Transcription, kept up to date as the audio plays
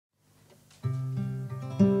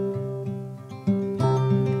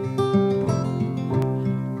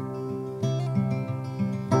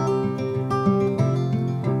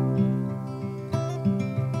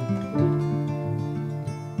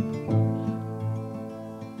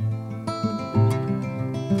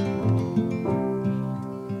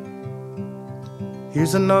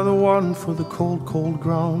Here's another one for the cold, cold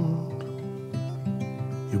ground.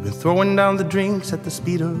 You've been throwing down the drinks at the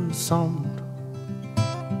speed of sound.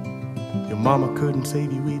 Your mama couldn't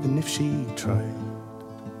save you even if she tried.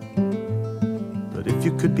 But if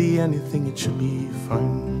you could be anything, it should be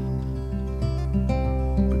fine.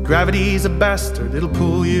 But gravity's a bastard, it'll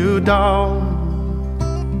pull you down.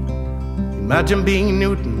 Imagine being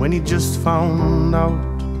Newton when he just found out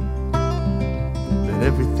that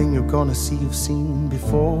everything you're gonna see you've seen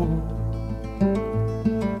before.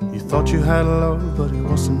 You thought you had love, but it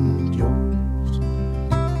wasn't yours.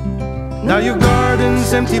 Now your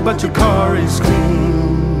garden's empty, but your car is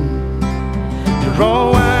clean. You're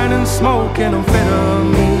all wine and smoke and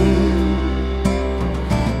amphetamine.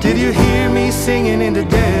 Did you hear me singing in the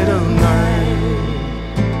dead of night?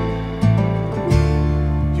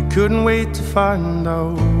 You couldn't wait to find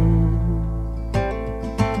out.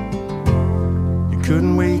 You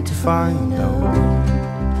couldn't wait to find out.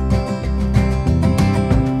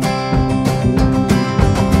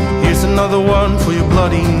 Another one for your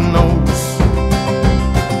bloody nose.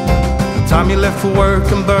 The time you left for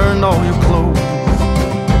work and burned all your clothes.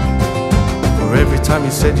 For every time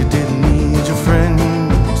you said you didn't need your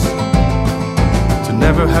friends, to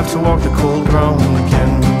never have to walk the cold ground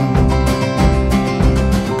again.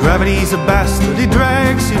 Gravity's a bastard, he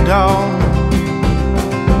drags you down.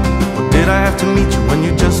 Or did I have to meet you when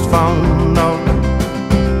you just found out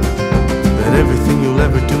that everything you'll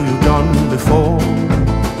ever do you've done before?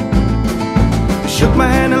 Shook my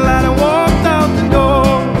hand and light and walked out the door.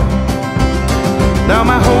 Now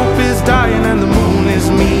my hope is dying and the moon is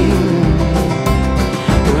mean.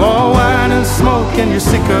 We're all wine and smoke and you're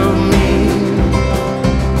sick of me.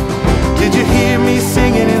 Did you hear me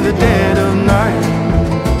singing in the dead of night?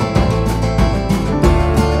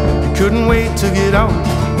 You couldn't wait to get out.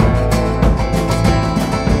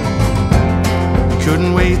 You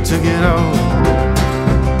couldn't wait to get out.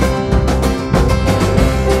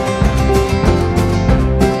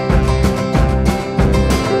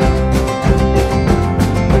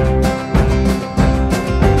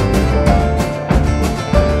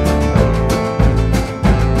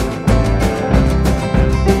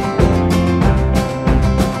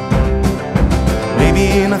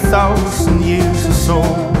 In 1,000 years or so,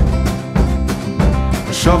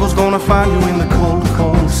 the shovel's gonna find you in the cold,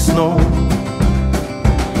 cold snow.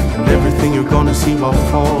 And everything you're gonna see while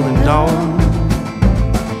falling down,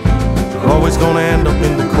 you're always gonna end up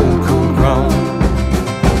in the cold, cold ground.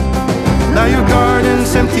 Now your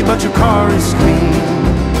garden's empty but your car is clean.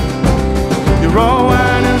 You're all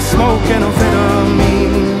wine and smoke and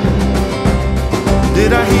amphetamine.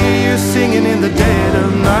 Did I hear you singing in the dead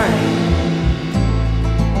of night?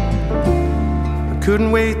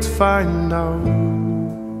 Couldn't wait to find out.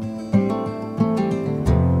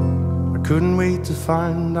 I couldn't wait to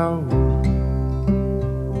find out.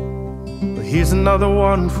 But here's another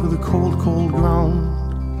one for the cold, cold ground.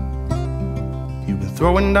 You've been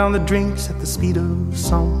throwing down the drinks at the speed of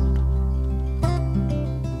sound.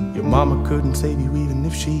 Your mama couldn't save you even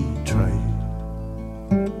if she tried.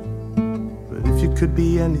 But if you could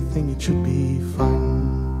be anything, it should be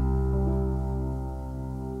fine.